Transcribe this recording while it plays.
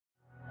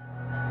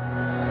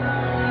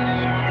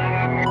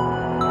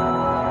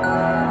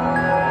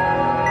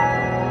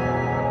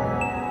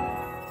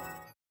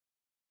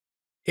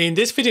In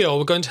this video,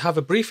 we're going to have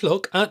a brief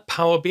look at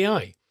Power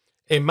BI,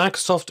 a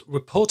Microsoft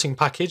reporting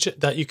package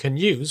that you can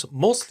use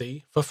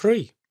mostly for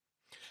free.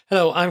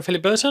 Hello, I'm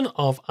Philip Burton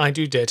of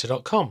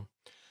idodata.com.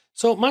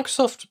 So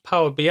Microsoft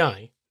Power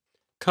BI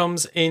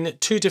comes in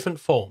two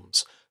different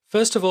forms.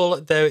 First of all,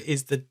 there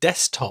is the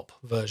desktop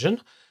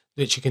version,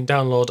 which you can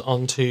download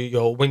onto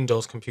your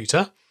Windows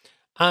computer.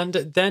 And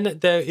then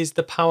there is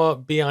the Power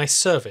BI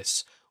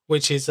service,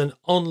 which is an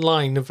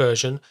online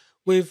version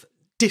with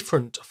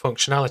different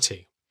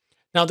functionality.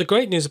 Now, the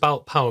great news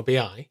about Power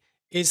BI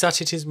is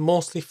that it is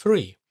mostly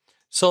free.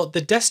 So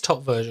the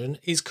desktop version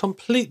is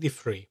completely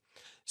free.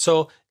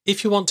 So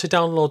if you want to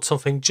download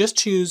something just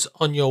to use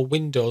on your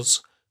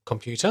Windows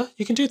computer,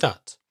 you can do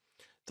that.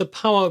 The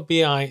Power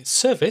BI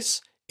service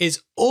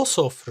is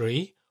also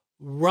free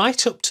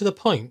right up to the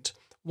point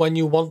when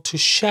you want to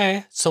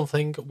share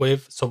something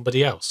with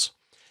somebody else.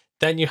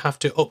 Then you have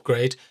to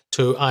upgrade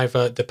to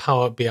either the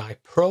Power BI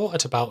Pro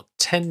at about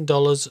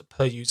 $10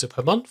 per user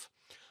per month,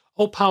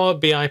 or Power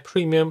BI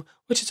Premium,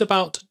 which is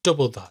about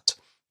double that.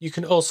 You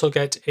can also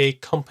get a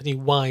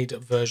company-wide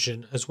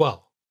version as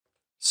well.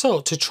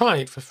 So to try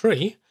it for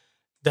free,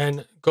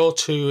 then go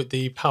to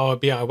the Power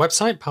BI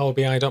website,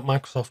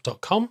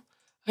 powerbi.microsoft.com,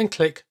 and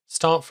click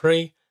Start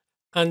Free,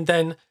 and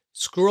then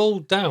scroll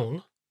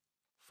down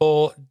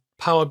for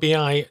Power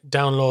BI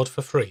Download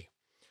for Free.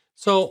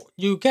 So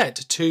you get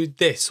to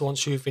this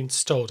once you've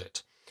installed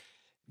it.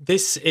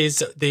 This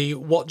is the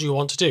what do you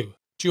want to do?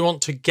 Do you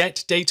want to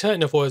get data?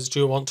 In other words, do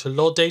you want to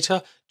load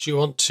data? Do you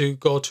want to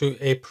go to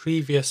a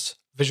previous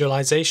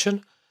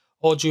visualization?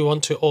 Or do you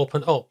want to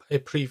open up a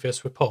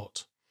previous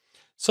report?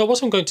 So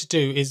what I'm going to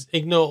do is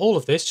ignore all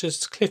of this,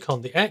 just click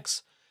on the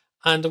X,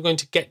 and I'm going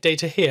to get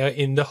data here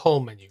in the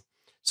home menu.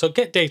 So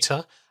get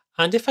data,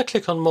 and if I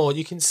click on more,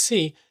 you can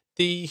see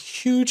the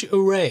huge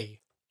array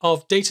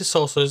of data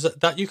sources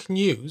that you can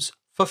use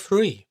for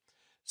free.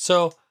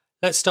 So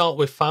let's start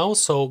with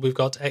files. So we've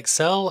got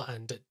Excel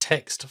and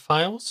text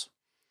files.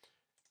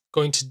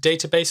 Going to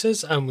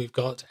databases, and we've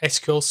got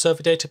SQL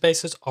Server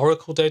databases,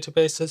 Oracle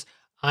databases,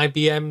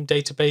 IBM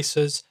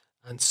databases,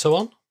 and so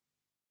on.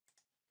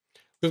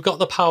 We've got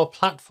the Power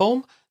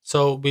Platform,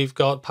 so we've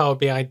got Power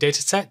BI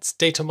datasets,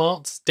 data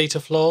marts, data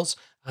flows,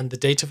 and the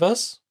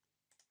Dataverse.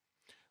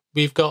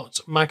 We've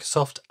got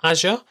Microsoft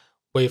Azure,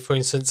 with, for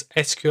instance,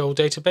 SQL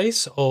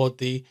database, or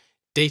the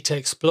Data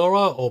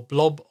Explorer, or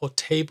blob or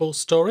table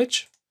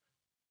storage.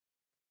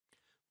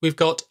 We've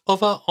got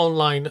other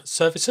online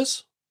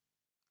services,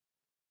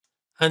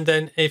 and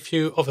then a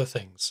few other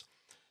things.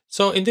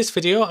 So in this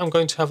video, I'm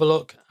going to have a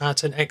look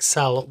at an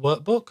Excel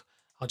workbook.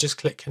 I'll just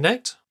click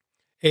Connect.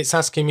 It's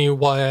asking me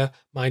where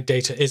my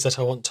data is that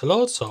I want to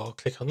load, so I'll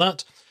click on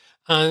that.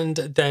 And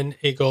then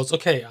it goes,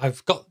 okay,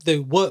 I've got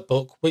the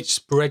workbook, which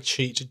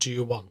spreadsheet do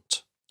you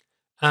want?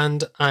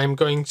 And I'm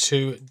going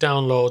to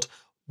download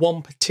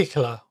one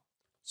particular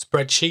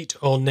spreadsheet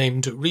or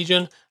named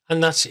region,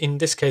 and that in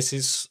this case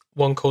is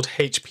one called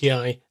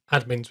HPI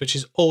admins, which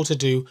is all to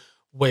do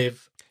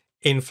with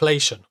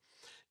inflation.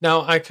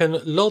 Now I can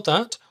load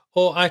that,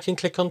 or I can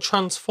click on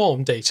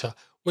transform data,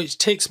 which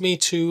takes me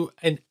to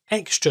an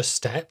extra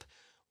step,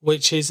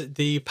 which is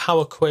the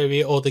Power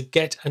Query or the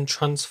get and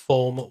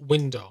transform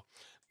window.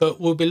 But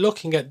we'll be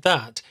looking at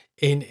that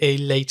in a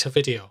later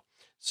video.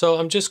 So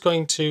I'm just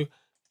going to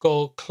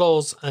go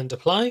close and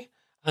apply,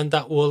 and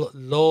that will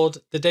load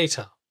the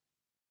data.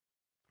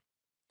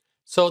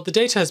 So the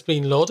data has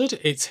been loaded.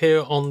 It's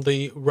here on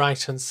the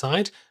right hand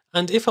side.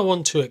 And if I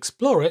want to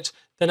explore it,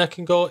 then I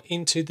can go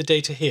into the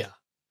data here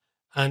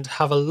and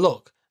have a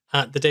look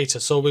at the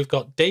data. So we've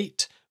got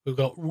date, we've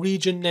got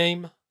region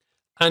name,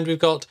 and we've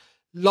got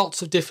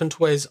lots of different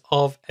ways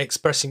of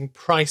expressing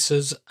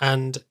prices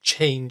and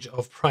change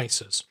of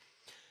prices.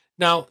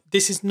 Now,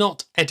 this is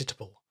not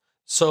editable.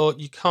 So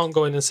you can't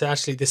go in and say,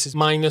 actually, this is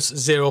minus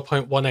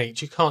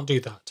 0.18. You can't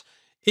do that.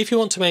 If you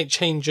want to make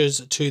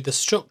changes to the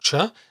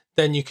structure,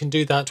 then you can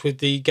do that with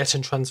the get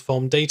and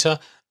transform data,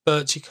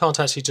 but you can't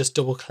actually just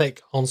double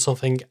click on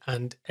something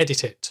and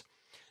edit it.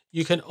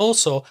 You can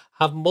also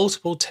have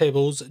multiple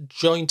tables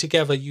joined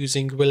together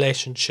using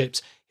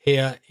relationships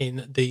here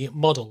in the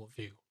model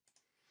view.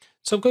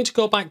 So I'm going to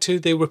go back to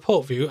the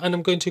report view, and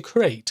I'm going to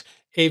create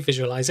a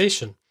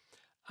visualization.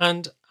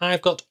 And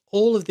I've got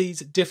all of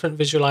these different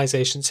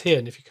visualizations here.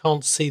 And if you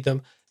can't see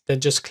them, then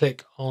just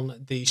click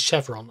on the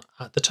chevron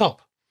at the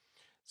top.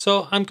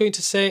 So I'm going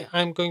to say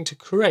I'm going to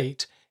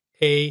create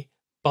a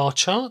bar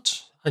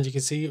chart, and you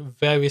can see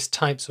various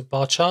types of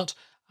bar chart.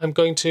 I'm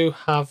going to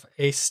have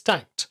a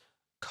stacked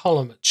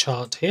column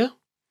chart here.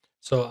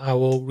 So I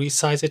will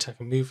resize it. I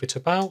can move it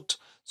about.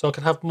 So I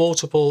can have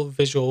multiple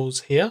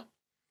visuals here.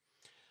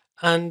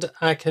 And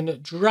I can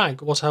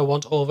drag what I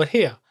want over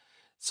here.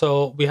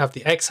 So we have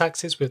the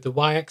x-axis with the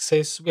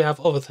y-axis, we have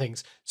other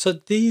things. So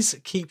these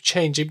keep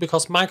changing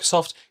because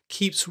Microsoft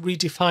keeps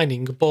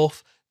redefining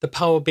both the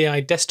Power BI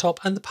desktop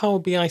and the Power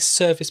BI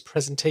service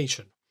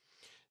presentation.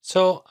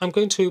 So I'm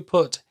going to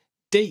put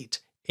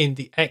date in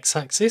the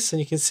x-axis, and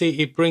you can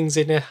see it brings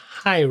in a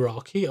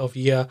hierarchy of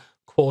year,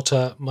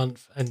 quarter,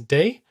 month, and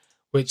day,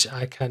 which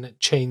I can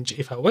change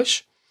if I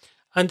wish.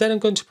 And then I'm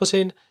going to put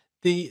in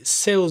the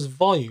sales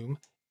volume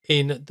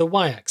in the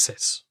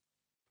y-axis.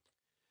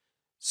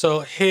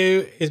 So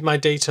here is my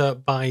data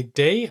by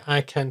day.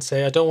 I can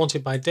say I don't want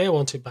it by day, I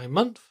want it by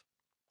month.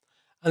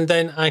 And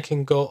then I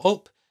can go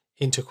up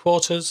into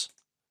quarters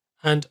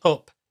and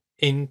up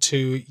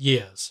into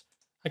years.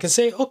 I can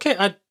say, okay,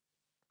 I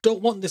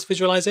don't want this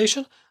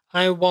visualization.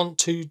 I want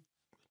to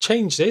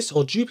change this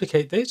or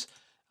duplicate this.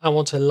 I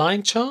want a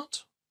line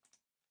chart.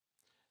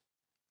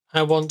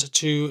 I want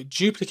to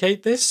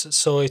duplicate this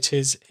so it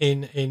is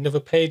in another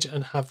page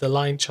and have the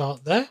line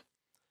chart there.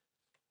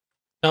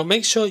 Now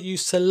make sure you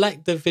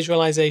select the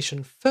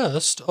visualization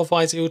first,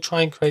 otherwise it will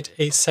try and create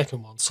a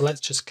second one. So let's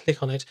just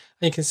click on it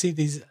and you can see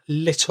these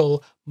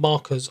little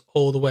markers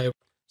all the way.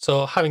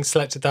 So having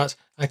selected that,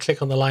 I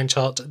click on the line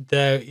chart.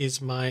 There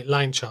is my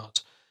line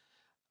chart.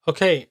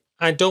 Okay,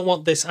 I don't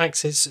want this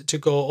axis to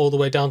go all the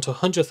way down to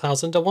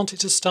 100,000. I want it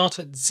to start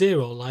at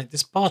 0 like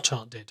this bar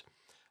chart did.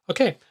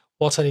 Okay,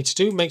 what I need to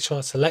do, make sure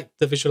I select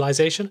the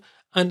visualization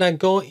and I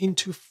go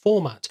into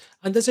format.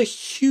 And there's a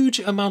huge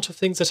amount of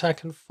things that I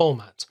can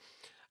format.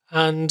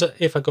 And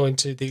if I go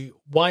into the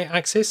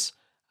y-axis,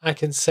 I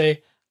can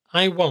say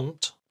I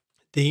want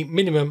the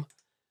minimum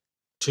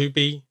to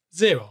be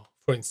 0,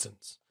 for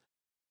instance.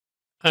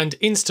 And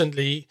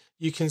instantly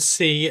you can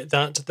see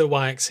that the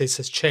y-axis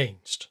has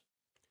changed.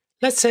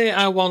 Let's say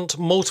I want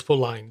multiple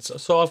lines.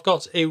 So I've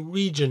got a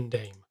region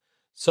name.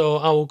 So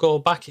I will go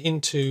back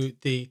into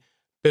the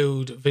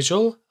build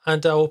visual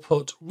and I will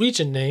put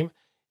region name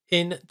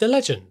in the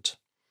legend.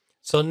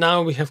 So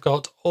now we have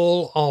got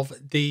all of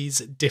these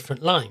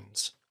different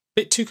lines.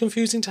 Bit too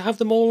confusing to have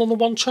them all on the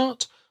one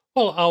chart?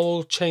 Well, I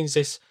will change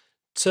this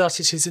so that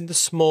it is in the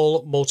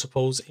small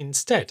multiples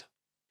instead.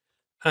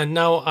 And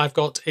now I've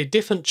got a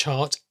different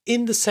chart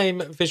in the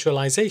same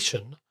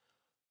visualization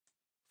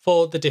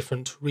for the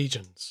different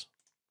regions.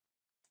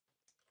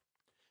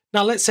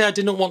 Now let's say I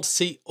didn't want to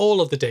see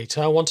all of the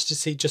data, I wanted to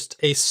see just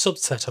a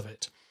subset of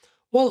it.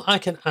 Well, I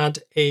can add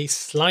a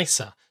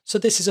slicer. So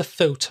this is a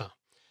filter.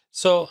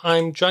 So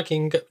I'm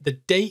dragging the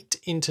date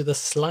into the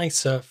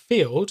slicer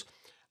field.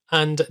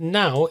 And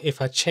now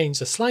if I change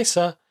the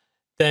slicer,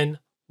 then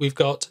we've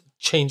got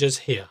changes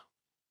here.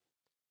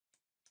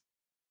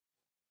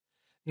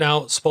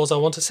 Now, suppose I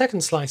want a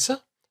second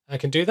slicer. I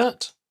can do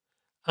that.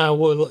 I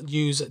will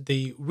use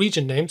the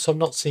region name. So I'm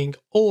not seeing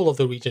all of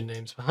the region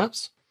names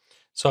perhaps.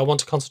 So I want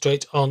to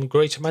concentrate on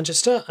Greater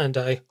Manchester and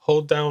I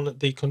hold down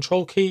the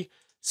Control key,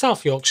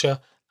 South Yorkshire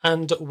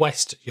and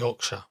West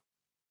Yorkshire.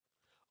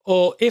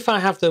 Or if I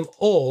have them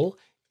all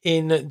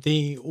in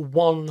the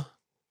one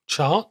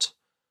chart,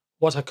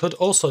 what I could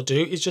also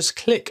do is just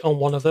click on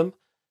one of them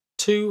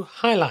to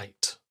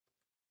highlight.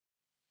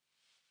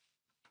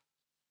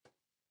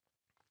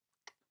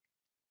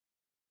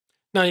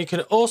 Now you can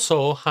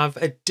also have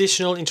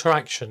additional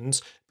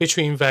interactions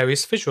between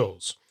various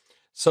visuals.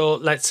 So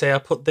let's say I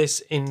put this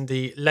in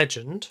the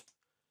legend.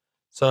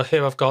 So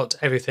here I've got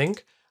everything.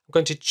 I'm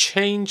going to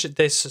change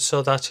this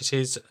so that it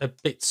is a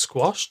bit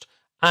squashed,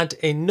 add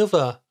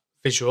another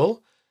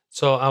visual.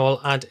 So I will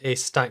add a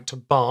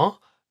stacked bar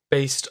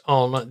based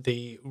on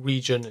the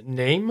region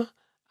name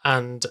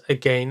and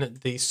again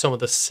the sum of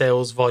the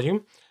sales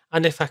volume.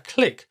 And if I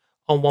click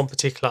on one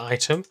particular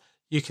item,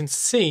 you can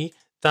see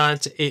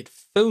that it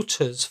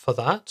filters for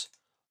that.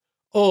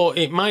 Or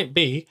it might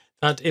be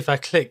that if I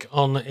click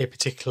on a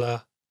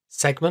particular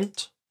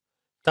segment,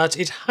 that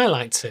it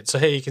highlights it. So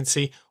here you can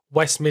see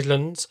West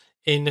Midlands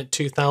in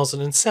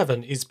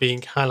 2007 is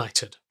being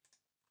highlighted.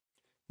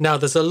 Now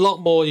there's a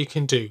lot more you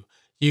can do.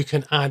 You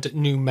can add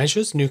new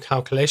measures, new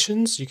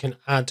calculations. You can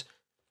add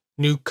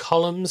new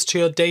columns to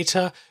your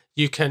data.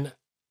 You can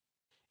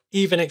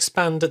even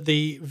expand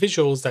the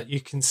visuals that you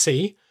can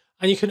see.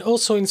 And you can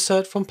also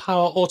insert from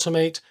Power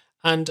Automate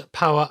and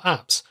Power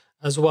Apps,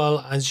 as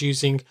well as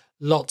using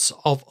lots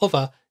of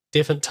other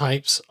different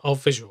types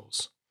of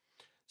visuals.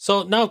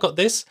 So now I've got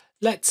this.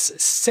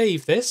 Let's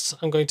save this.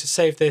 I'm going to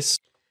save this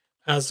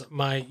as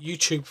my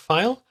YouTube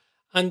file,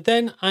 and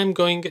then I'm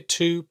going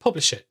to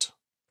publish it.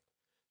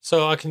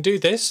 So I can do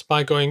this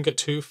by going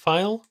to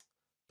File,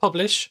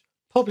 Publish,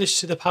 Publish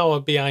to the Power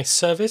BI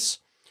service,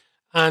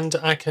 and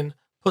I can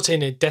put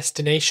in a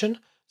destination.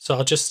 So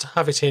I'll just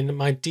have it in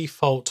my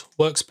default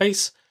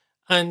workspace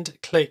and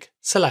click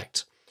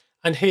Select.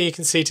 And here you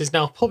can see it is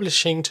now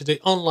publishing to the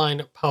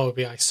online Power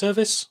BI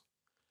service.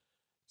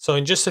 So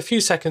in just a few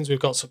seconds, we've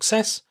got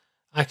success.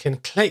 I can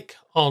click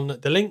on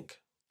the link,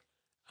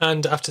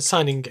 and after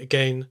signing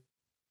again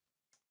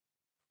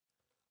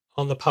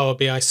on the Power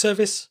BI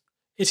service,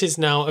 it is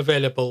now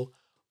available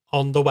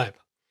on the web.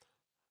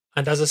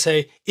 And as I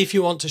say, if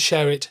you want to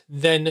share it,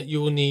 then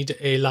you will need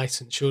a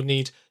license. You'll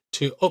need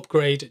to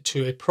upgrade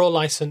to a pro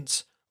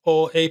license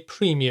or a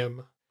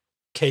premium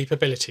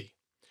capability.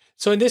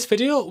 So in this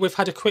video, we've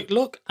had a quick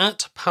look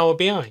at Power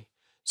BI.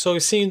 So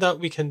we've seen that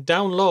we can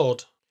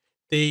download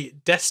the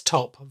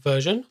desktop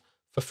version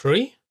for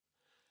free.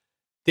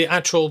 The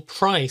actual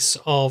price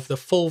of the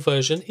full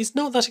version is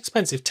not that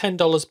expensive,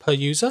 $10 per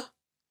user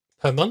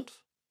per month.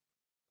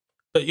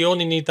 but you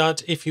only need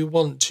that if you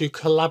want to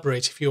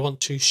collaborate, if you want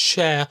to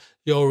share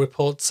your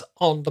reports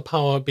on the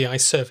Power BI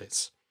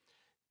service.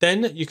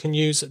 Then you can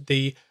use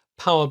the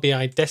Power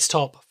BI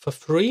desktop for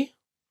free.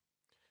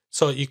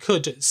 So you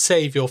could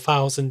save your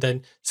files and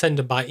then send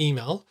them by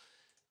email.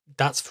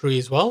 That's free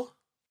as well.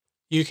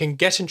 You can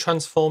get and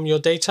transform your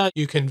data.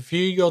 You can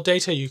view your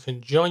data. You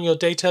can join your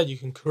data. You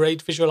can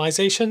create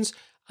visualizations,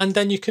 and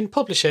then you can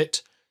publish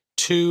it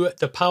to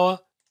the Power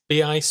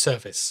BI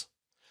service.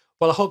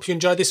 Well, I hope you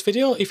enjoyed this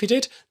video. If you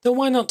did, then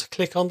why not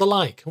click on the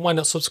like and why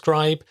not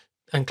subscribe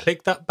and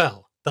click that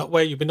bell. That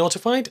way you'll be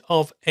notified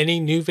of any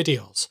new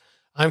videos.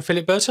 I'm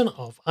Philip Burton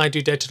of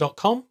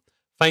idodata.com.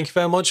 Thank you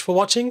very much for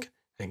watching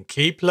and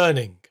keep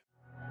learning.